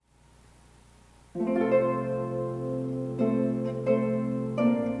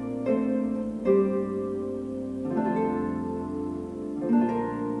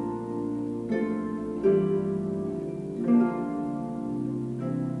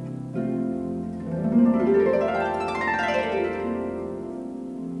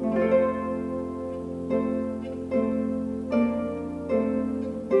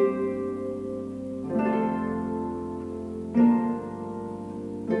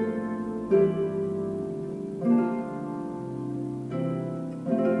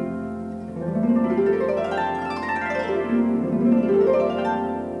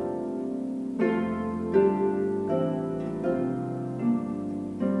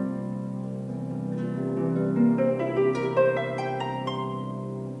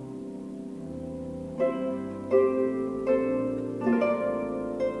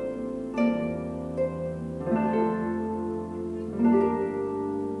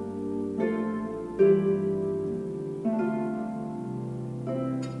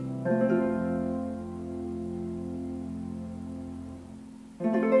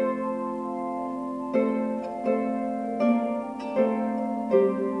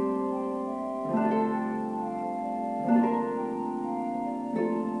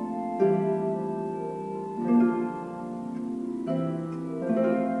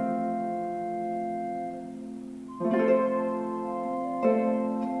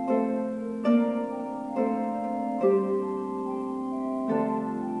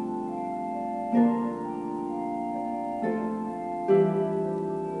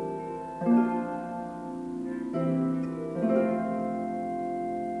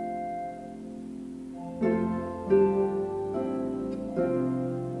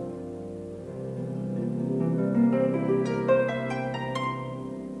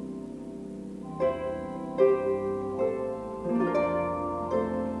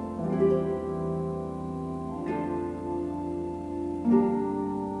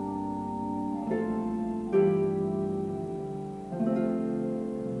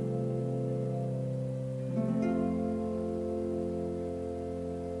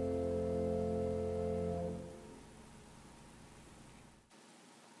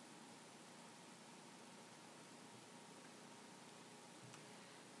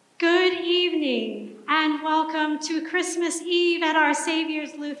Good evening and welcome to Christmas Eve at Our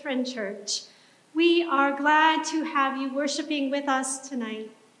Savior's Lutheran Church. We are glad to have you worshiping with us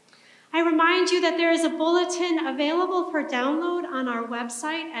tonight. I remind you that there is a bulletin available for download on our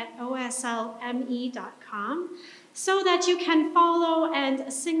website at oslme.com so that you can follow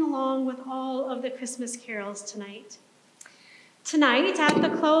and sing along with all of the Christmas carols tonight. Tonight, at the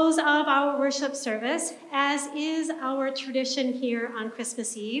close of our worship service, as is our tradition here on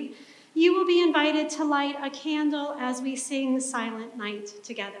Christmas Eve, you will be invited to light a candle as we sing Silent Night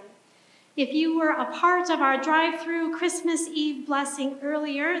together. If you were a part of our drive-through Christmas Eve blessing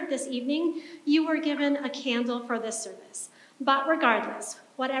earlier this evening, you were given a candle for this service. But regardless,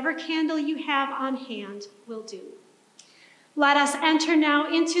 whatever candle you have on hand will do. Let us enter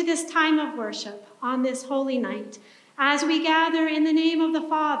now into this time of worship on this holy night, as we gather in the name of the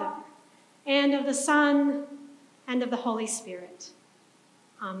Father, and of the Son, and of the Holy Spirit.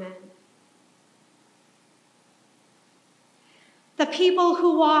 Amen. The people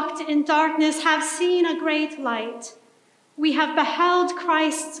who walked in darkness have seen a great light. We have beheld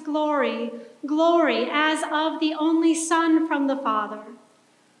Christ's glory, glory as of the only Son from the Father.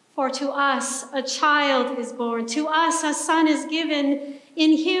 For to us a child is born, to us a son is given.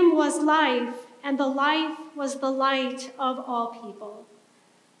 In him was life, and the life was the light of all people.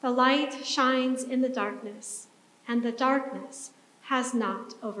 The light shines in the darkness, and the darkness has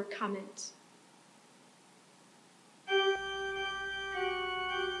not overcome it.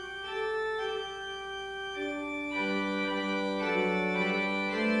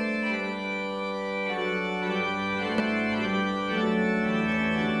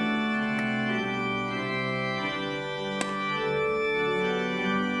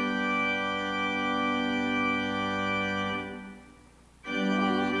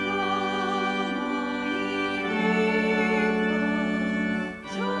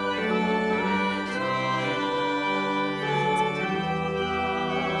 Joyful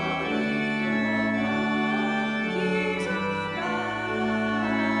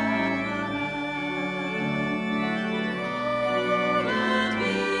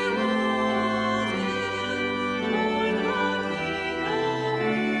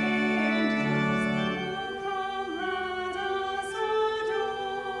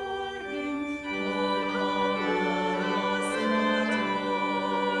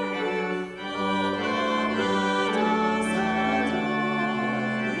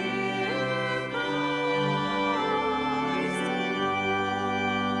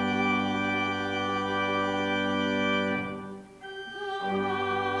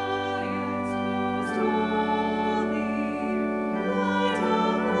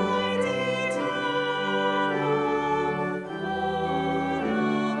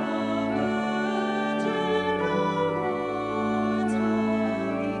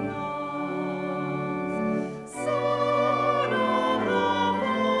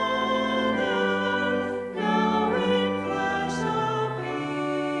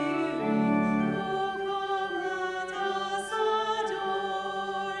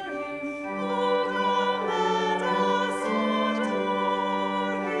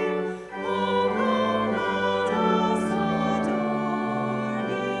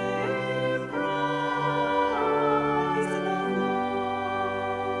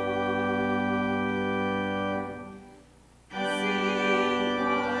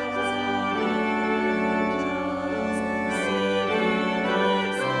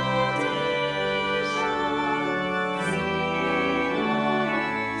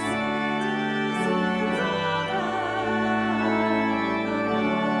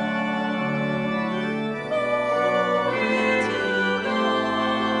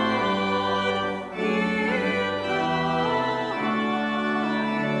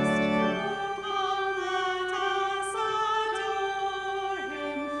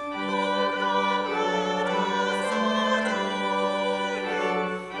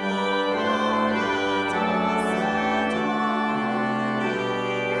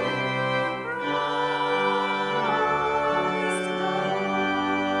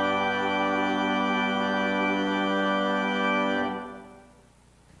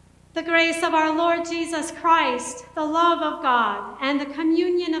The grace of our Lord Jesus Christ, the love of God, and the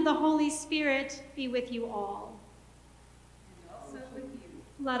communion of the Holy Spirit be with you all. And also with you.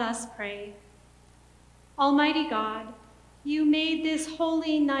 Let us pray. Almighty God, you made this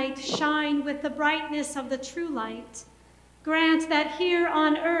holy night shine with the brightness of the true light. Grant that here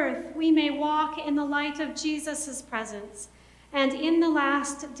on earth we may walk in the light of Jesus' presence, and in the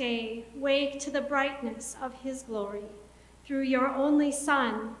last day wake to the brightness of his glory. Through your only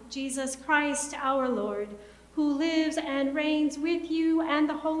Son, Jesus Christ our Lord, who lives and reigns with you and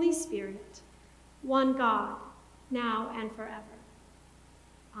the Holy Spirit, one God, now and forever.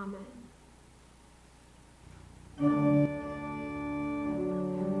 Amen.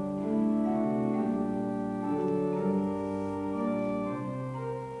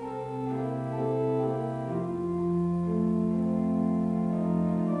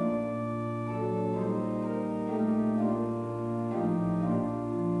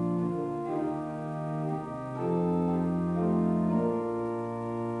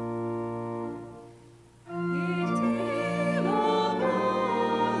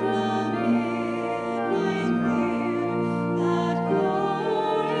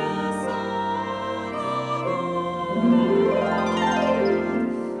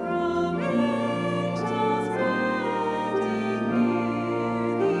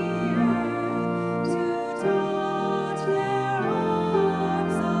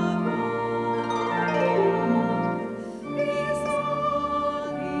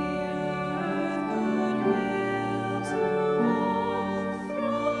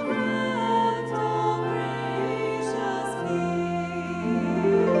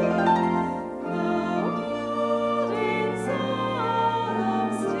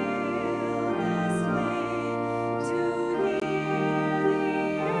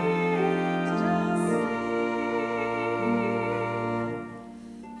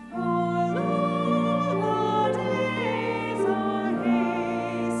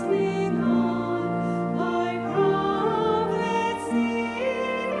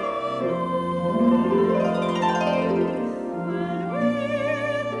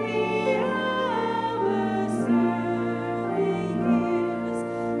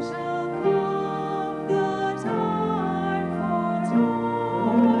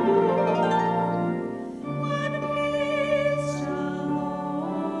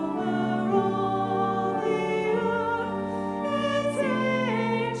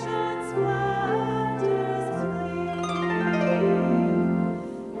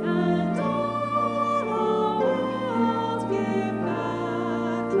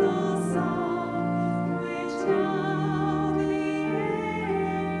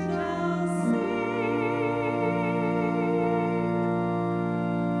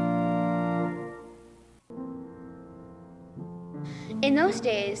 In those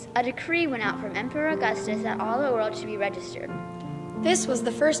days, a decree went out from Emperor Augustus that all the world should be registered. This was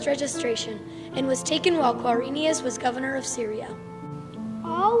the first registration, and was taken while Quirinius was governor of Syria.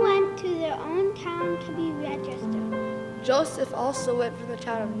 All went to their own town to be registered. Joseph also went from the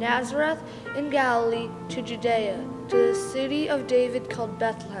town of Nazareth in Galilee to Judea, to the city of David called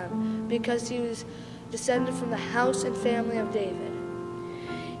Bethlehem, because he was descended from the house and family of David.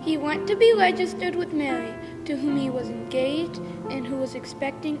 He went to be registered with Mary, to whom he was engaged and who was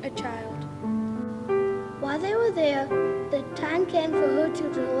expecting a child. While they were there, the time came for her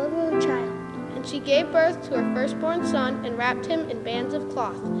to deliver a child. And she gave birth to her firstborn son and wrapped him in bands of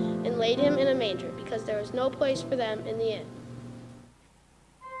cloth and laid him in a manger, because there was no place for them in the inn.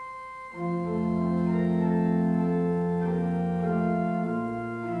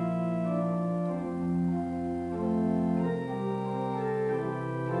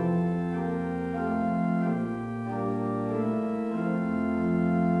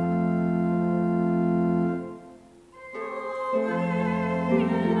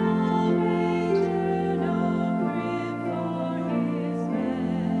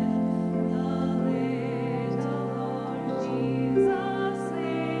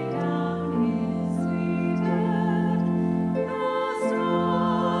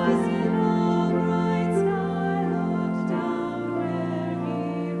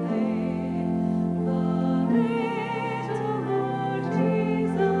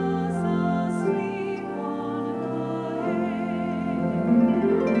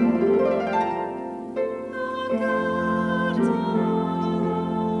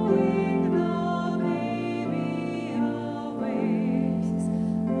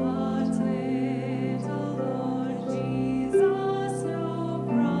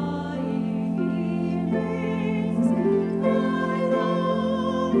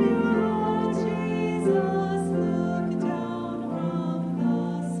 Jesus, look down from the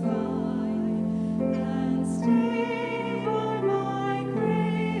sky.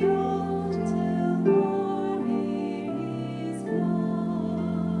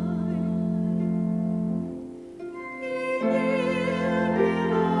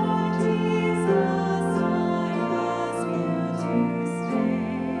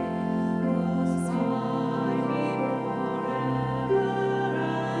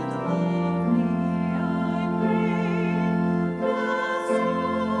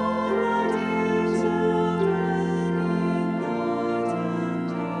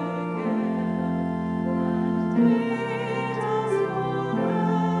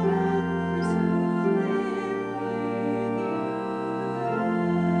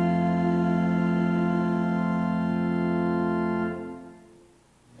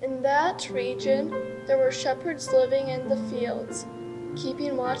 that region, there were shepherds living in the fields,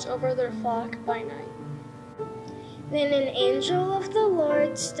 keeping watch over their flock by night. Then an angel of the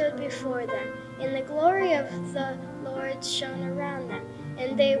Lord stood before them, and the glory of the Lord shone around them,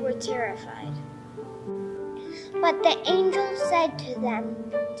 and they were terrified. But the angel said to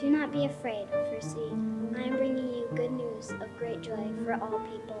them, "Do not be afraid, for see, I am bringing you good news of great joy for all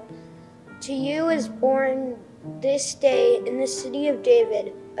people. To you is born this day in the city of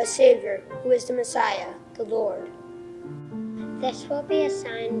David a Savior, who is the Messiah, the Lord. This will be a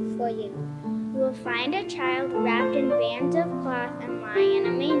sign for you. You will find a child wrapped in bands of cloth and lying in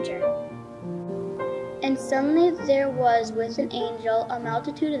a manger." And suddenly there was with an angel a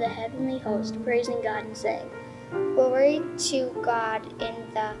multitude of the heavenly host, praising God and saying, "Glory to God in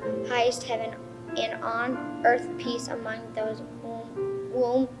the highest heaven, and on earth peace among those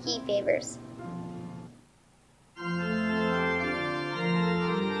whom he favors."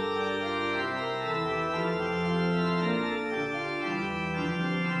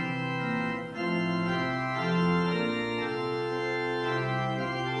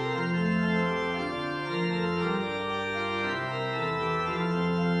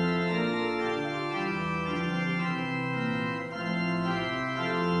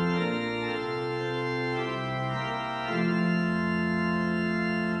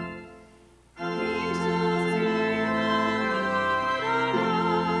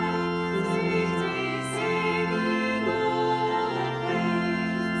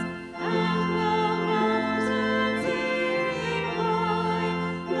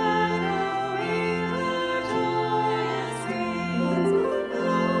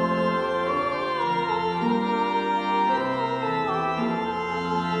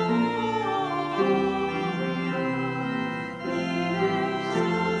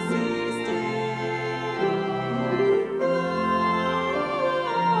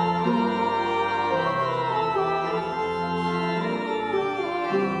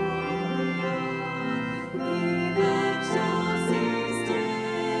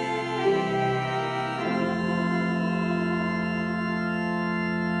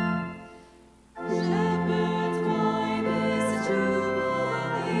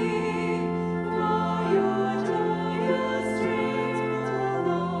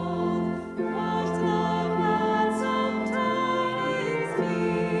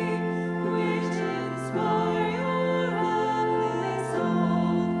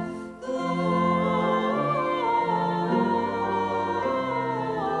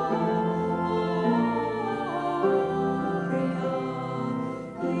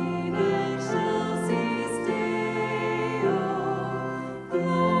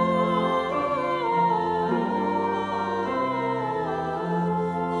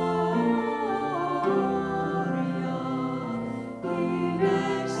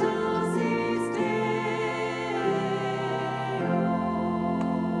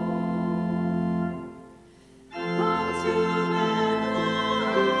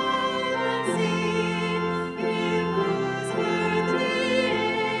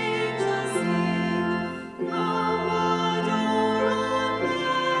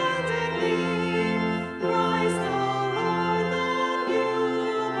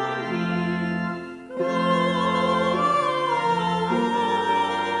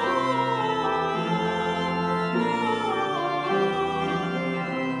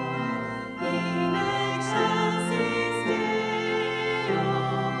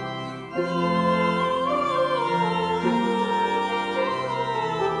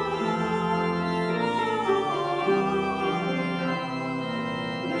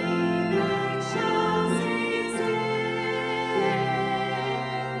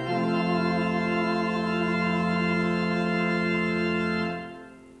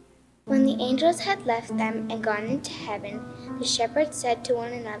 When the angels had left them and gone into heaven, the shepherds said to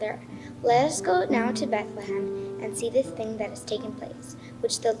one another, "Let us go now to Bethlehem and see this thing that has taken place,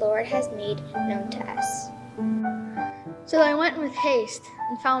 which the Lord has made known to us." So they went with haste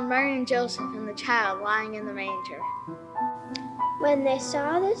and found Mary and Joseph and the child lying in the manger. When they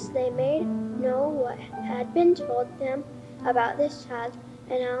saw this, they made known what had been told them about this child,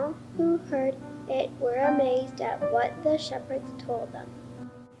 and all who heard it were amazed at what the shepherds told them.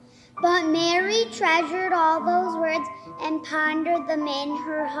 But Mary treasured all those words and pondered them in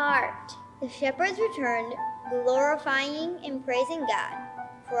her heart. The shepherds returned, glorifying and praising God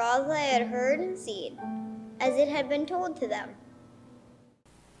for all they had heard and seen, as it had been told to them.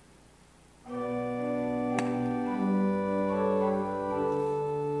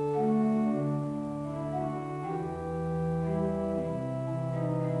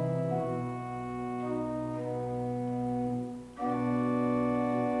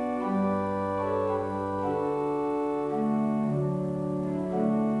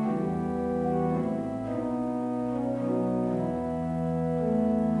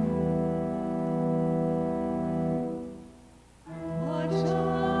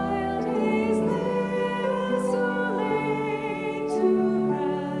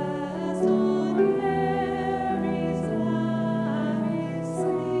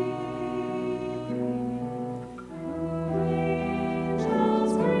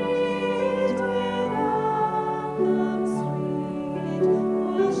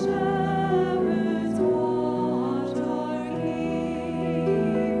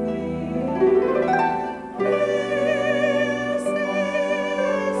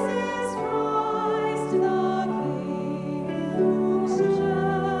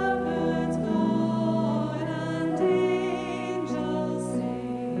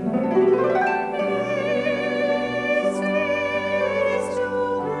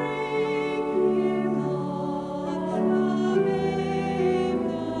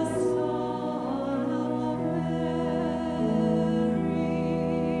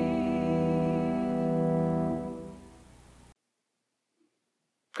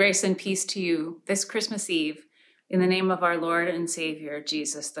 Grace and peace to you this Christmas Eve, in the name of our Lord and Savior,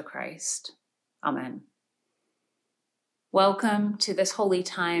 Jesus the Christ. Amen. Welcome to this holy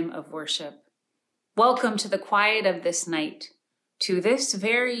time of worship. Welcome to the quiet of this night, to this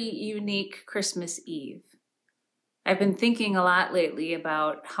very unique Christmas Eve. I've been thinking a lot lately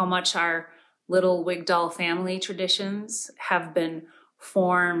about how much our little Wigdall family traditions have been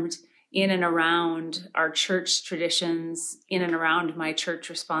formed in and around our church traditions, in and around my church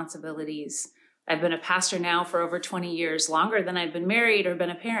responsibilities. I've been a pastor now for over 20 years, longer than I've been married or been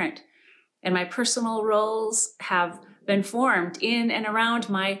a parent. And my personal roles have been formed in and around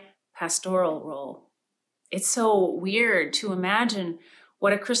my pastoral role. It's so weird to imagine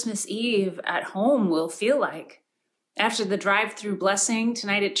what a Christmas Eve at home will feel like. After the drive-through blessing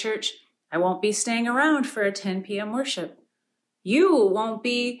tonight at church, I won't be staying around for a 10 p.m. worship. You won't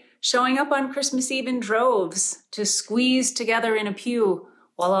be showing up on Christmas Eve in droves to squeeze together in a pew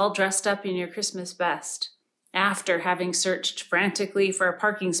while all dressed up in your Christmas best, after having searched frantically for a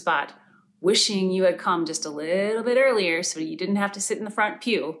parking spot, wishing you had come just a little bit earlier so you didn't have to sit in the front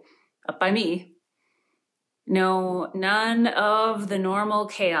pew up by me. No, none of the normal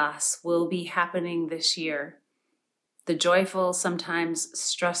chaos will be happening this year. The joyful, sometimes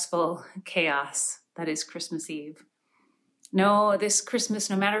stressful chaos that is Christmas Eve. No, this Christmas,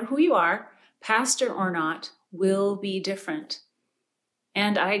 no matter who you are, pastor or not, will be different.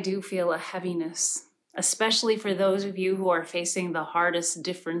 And I do feel a heaviness, especially for those of you who are facing the hardest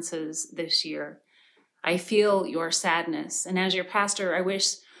differences this year. I feel your sadness, and as your pastor, I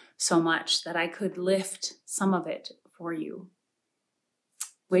wish so much that I could lift some of it for you,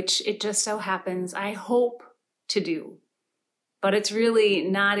 which it just so happens I hope to do. But it's really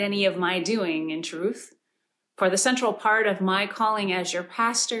not any of my doing, in truth. For the central part of my calling as your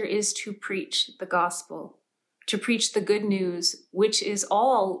pastor is to preach the gospel, to preach the good news, which is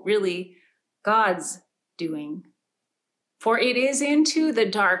all really God's doing. For it is into the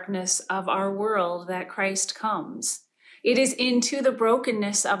darkness of our world that Christ comes. It is into the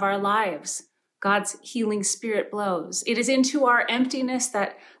brokenness of our lives God's healing spirit blows. It is into our emptiness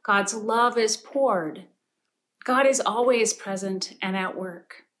that God's love is poured. God is always present and at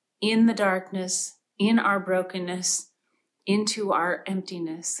work in the darkness, in our brokenness, into our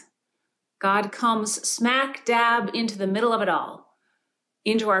emptiness. God comes smack dab into the middle of it all,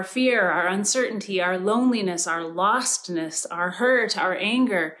 into our fear, our uncertainty, our loneliness, our lostness, our hurt, our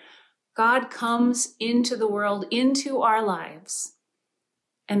anger. God comes into the world, into our lives.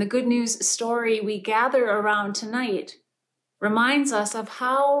 And the good news story we gather around tonight reminds us of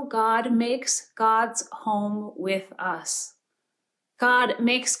how God makes God's home with us. God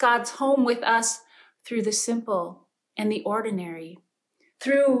makes God's home with us through the simple and the ordinary,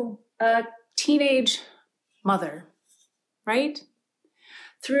 through a teenage mother, right?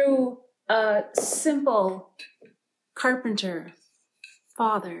 Through a simple carpenter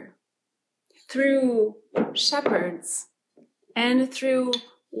father, through shepherds, and through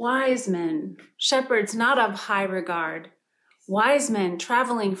wise men, shepherds not of high regard, wise men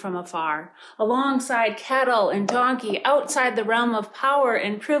traveling from afar, alongside cattle and donkey, outside the realm of power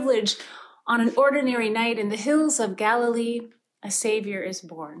and privilege. On an ordinary night in the hills of Galilee, a Savior is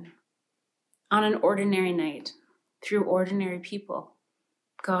born. On an ordinary night, through ordinary people,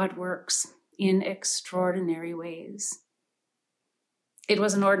 God works in extraordinary ways. It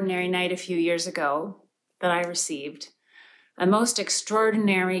was an ordinary night a few years ago that I received a most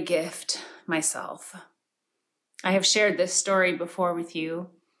extraordinary gift myself. I have shared this story before with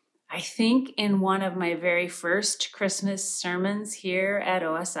you, I think in one of my very first Christmas sermons here at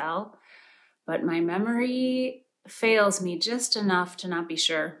OSL, but my memory fails me just enough to not be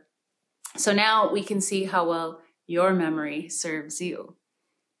sure. So now we can see how well your memory serves you.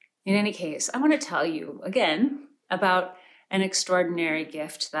 In any case, I want to tell you again about an extraordinary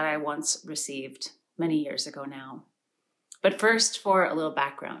gift that I once received many years ago now. But first, for a little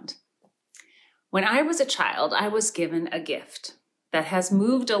background. When I was a child, I was given a gift that has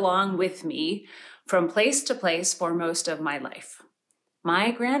moved along with me from place to place for most of my life.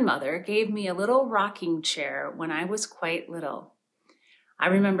 My grandmother gave me a little rocking chair when I was quite little. I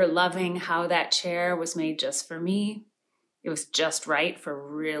remember loving how that chair was made just for me. It was just right for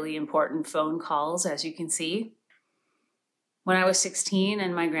really important phone calls, as you can see. When I was 16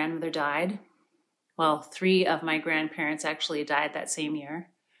 and my grandmother died, well, 3 of my grandparents actually died that same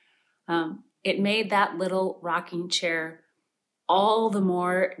year, it made that little rocking chair all the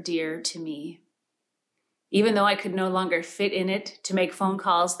more dear to me. Even though I could no longer fit in it to make phone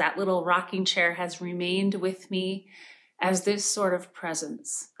calls, that little rocking chair has remained with me as this sort of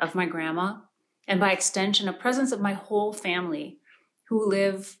presence of my grandma, and by extension, a presence of my whole family, who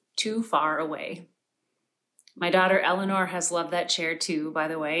live too far away. My daughter Eleanor has loved that chair too, by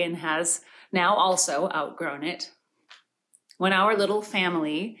the way, and has now also outgrown it. When our little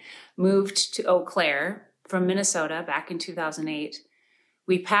family moved to Eau Claire from Minnesota back in 2008,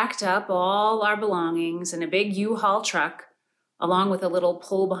 we packed up all our belongings in a big U-Haul truck, along with a little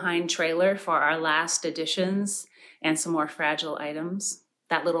pull-behind trailer for our last additions and some more fragile items.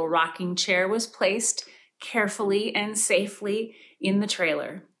 That little rocking chair was placed carefully and safely in the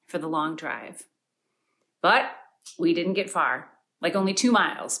trailer for the long drive. But we didn't get far, like only 2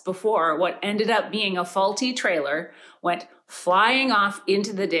 miles, before what ended up being a faulty trailer went flying off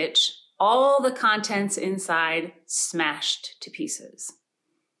into the ditch, all the contents inside smashed to pieces.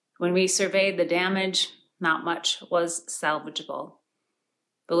 When we surveyed the damage, not much was salvageable.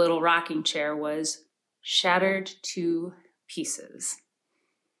 The little rocking chair was shattered to pieces.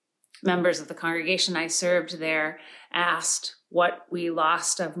 Members of the congregation I served there asked what we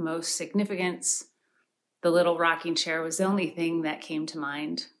lost of most significance. The little rocking chair was the only thing that came to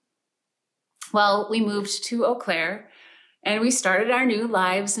mind. Well, we moved to Eau Claire, and we started our new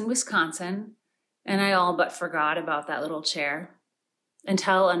lives in Wisconsin, and I all but forgot about that little chair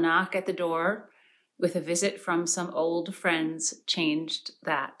until a knock at the door with a visit from some old friends changed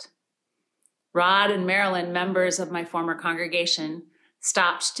that. Rod and Marilyn, members of my former congregation,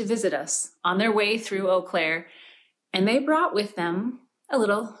 stopped to visit us on their way through Eau Claire, and they brought with them a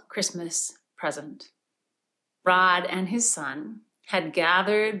little Christmas present. Rod and his son had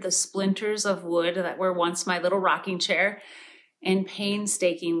gathered the splinters of wood that were once my little rocking chair and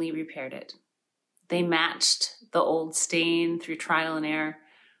painstakingly repaired it. They matched the old stain through trial and error.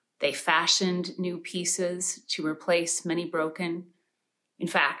 They fashioned new pieces to replace many broken. In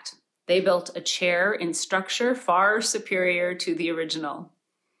fact, they built a chair in structure far superior to the original.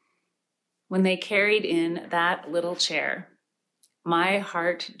 When they carried in that little chair, my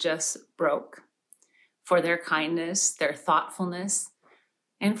heart just broke for their kindness, their thoughtfulness,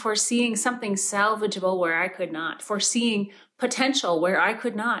 and for seeing something salvageable where I could not, for seeing potential where I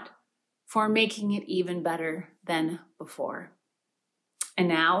could not, for making it even better than before. And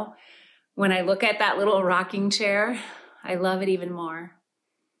now, when I look at that little rocking chair, I love it even more.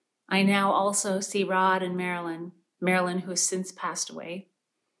 I now also see Rod and Marilyn, who has since passed away.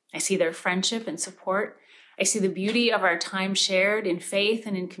 I see their friendship and support. I see the beauty of our time shared in faith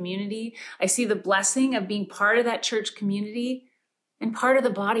and in community. I see the blessing of being part of that church community and part of the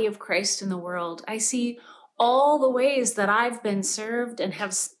body of Christ in the world. I see all the ways that I've been served and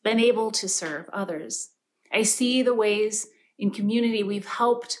have been able to serve others. I see the ways in community we've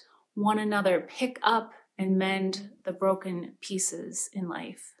helped one another pick up and mend the broken pieces in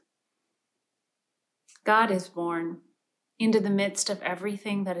life. God is born into the midst of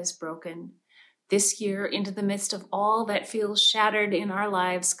everything that is broken. This year, into the midst of all that feels shattered in our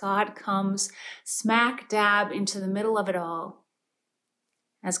lives, God comes smack dab into the middle of it all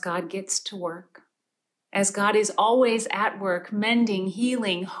as God gets to work. As God is always at work, mending,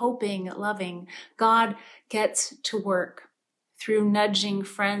 healing, hoping, loving, God gets to work through nudging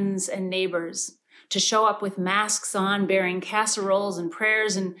friends and neighbors to show up with masks on, bearing casseroles and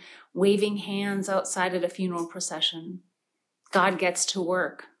prayers and waving hands outside at a funeral procession. God gets to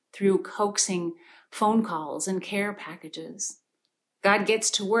work through coaxing phone calls and care packages. God gets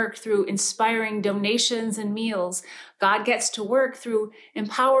to work through inspiring donations and meals. God gets to work through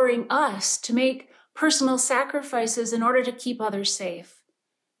empowering us to make personal sacrifices in order to keep others safe.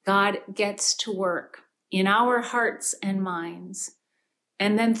 God gets to work in our hearts and minds.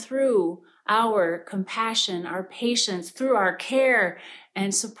 And then through our compassion, our patience, through our care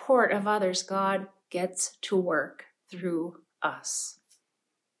and support of others, God gets to work through us.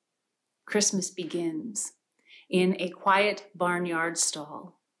 Christmas begins in a quiet barnyard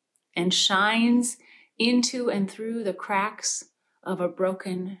stall and shines into and through the cracks of a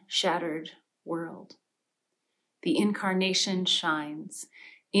broken, shattered world. The incarnation shines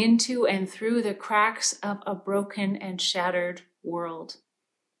into and through the cracks of a broken and shattered world.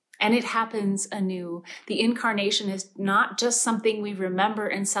 And it happens anew. The incarnation is not just something we remember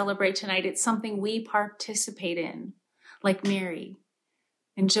and celebrate tonight. It's something we participate in, like Mary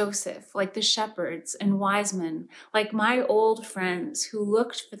and Joseph, like the shepherds and wise men, like my old friends who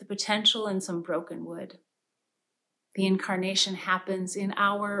looked for the potential in some broken wood. The incarnation happens in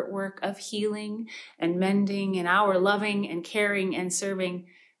our work of healing and mending, in our loving and caring and serving.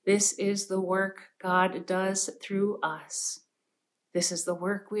 This is the work God does through us. This is the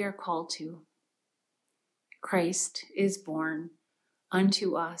work we are called to. Christ is born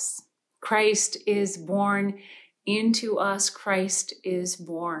unto us. Christ is born into us. Christ is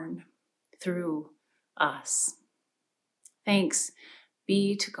born through us. Thanks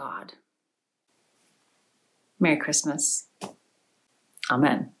be to God. Merry Christmas.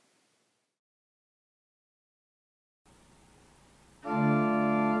 Amen.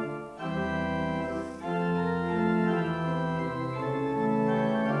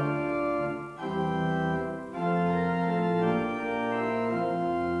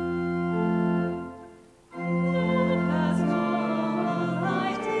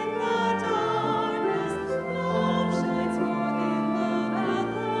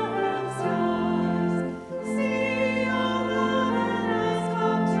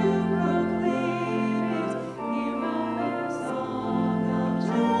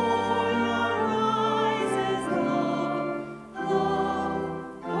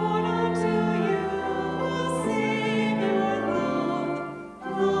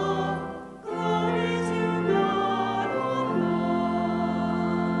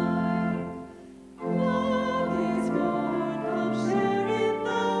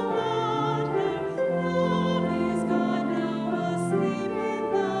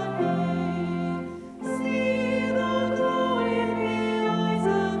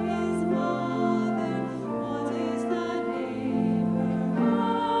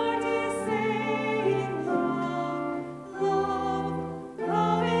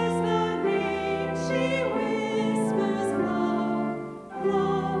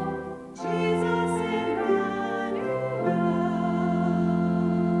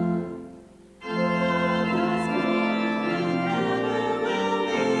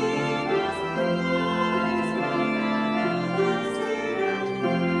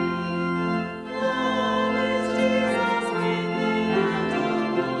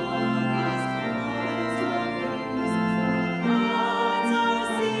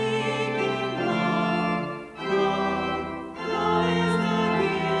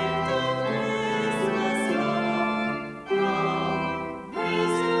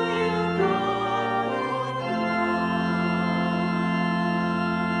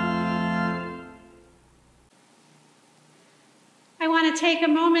 I want to take a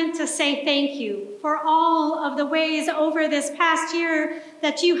moment to say thank you for all of the ways over this past year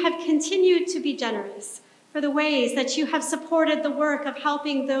that you have continued to be generous, for the ways that you have supported the work of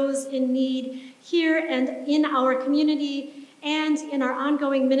helping those in need here and in our community and in our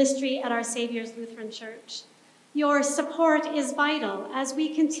ongoing ministry at Our Savior's Lutheran Church. Your support is vital as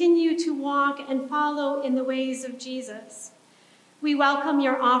we continue to walk and follow in the ways of Jesus. We welcome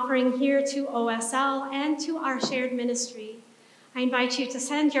your offering here to OSL and to our shared ministry. I invite you to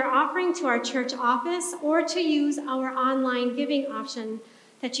send your offering to our church office or to use our online giving option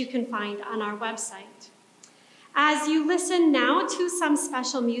that you can find on our website. As you listen now to some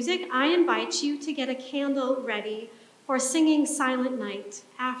special music, I invite you to get a candle ready for singing Silent Night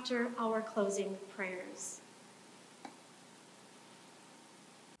after our closing prayers.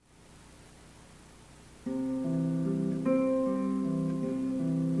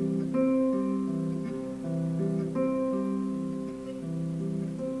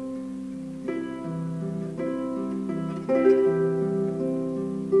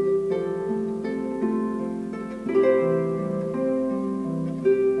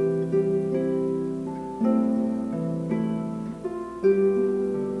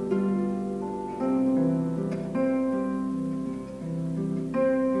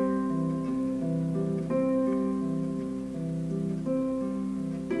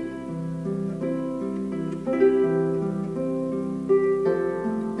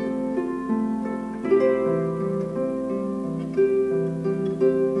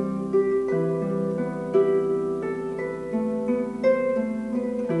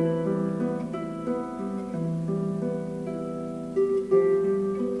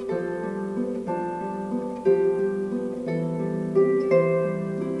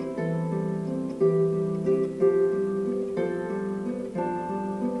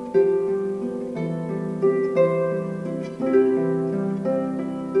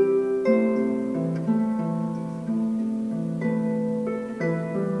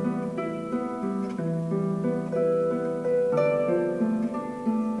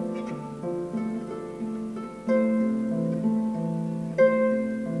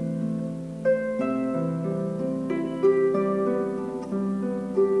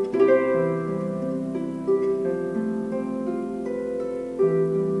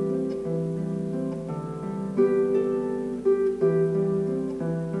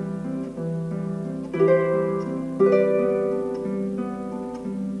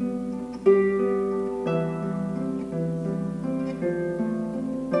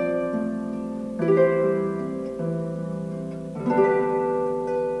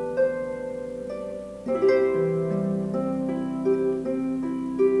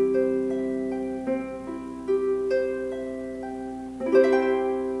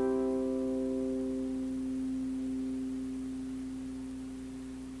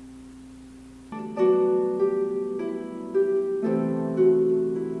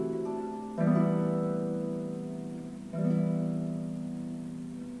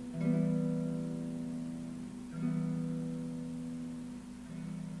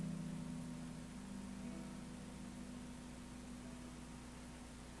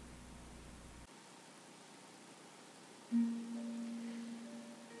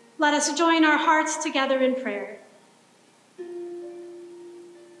 Let us join our hearts together in prayer.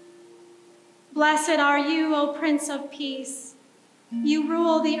 Blessed are you, O Prince of Peace. You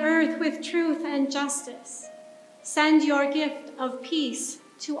rule the earth with truth and justice. Send your gift of peace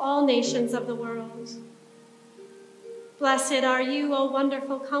to all nations of the world. Blessed are you, O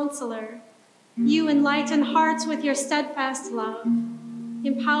wonderful Counselor. You enlighten hearts with your steadfast love.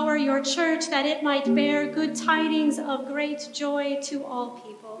 Empower your church that it might bear good tidings of great joy to all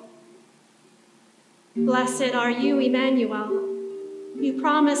people. Blessed are you, Emmanuel. You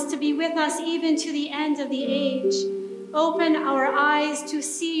promise to be with us even to the end of the age. Open our eyes to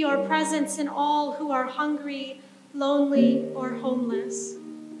see your presence in all who are hungry, lonely, or homeless.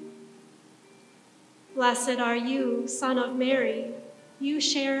 Blessed are you, Son of Mary. You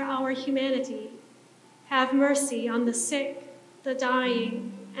share our humanity. Have mercy on the sick, the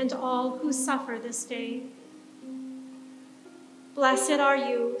dying, and all who suffer this day. Blessed are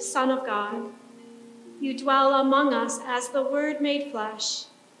you, Son of God. You dwell among us as the Word made flesh.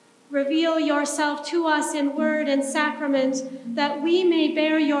 Reveal yourself to us in word and sacrament, that we may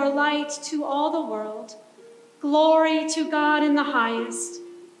bear your light to all the world. Glory to God in the highest,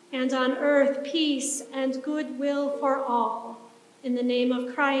 and on earth peace and goodwill for all. In the name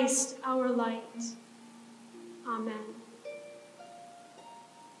of Christ, our light. Amen.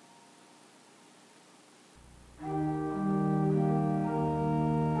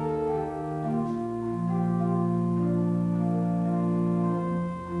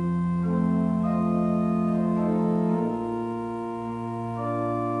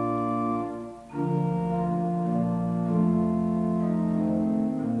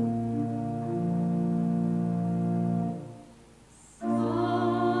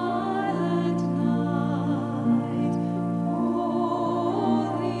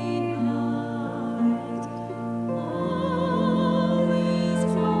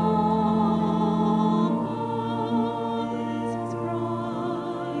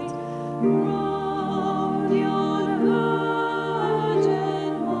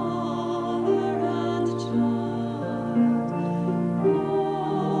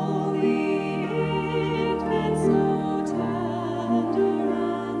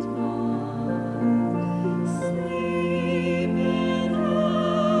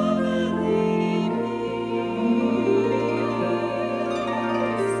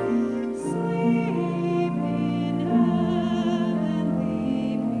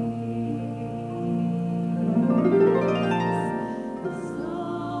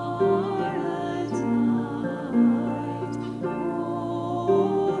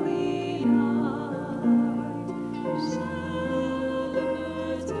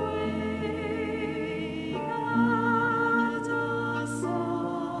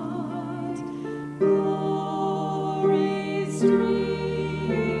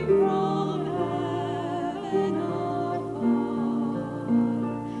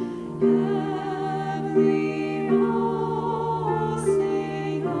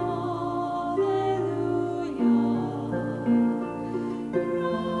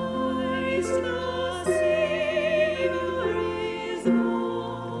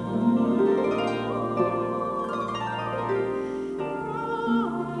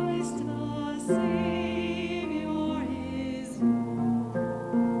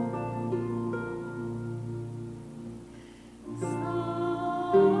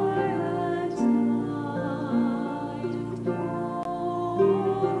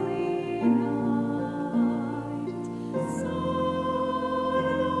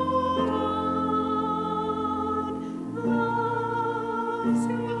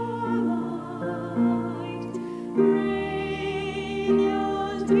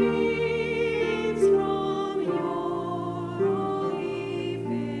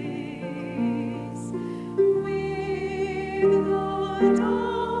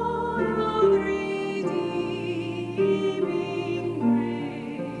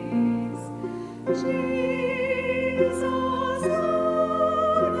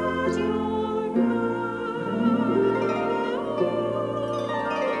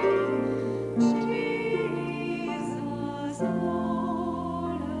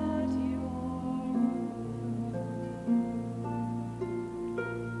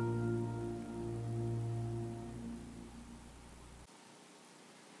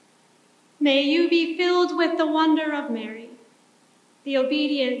 May you be filled with the wonder of Mary, the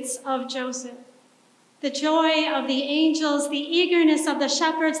obedience of Joseph, the joy of the angels, the eagerness of the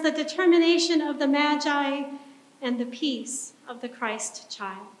shepherds, the determination of the Magi, and the peace of the Christ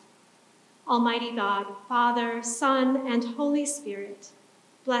child. Almighty God, Father, Son, and Holy Spirit,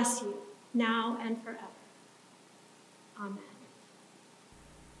 bless you now and forever. Amen.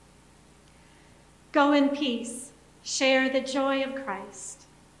 Go in peace. Share the joy of Christ.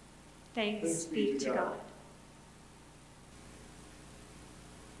 Thanks be to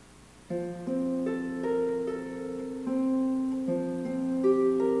God.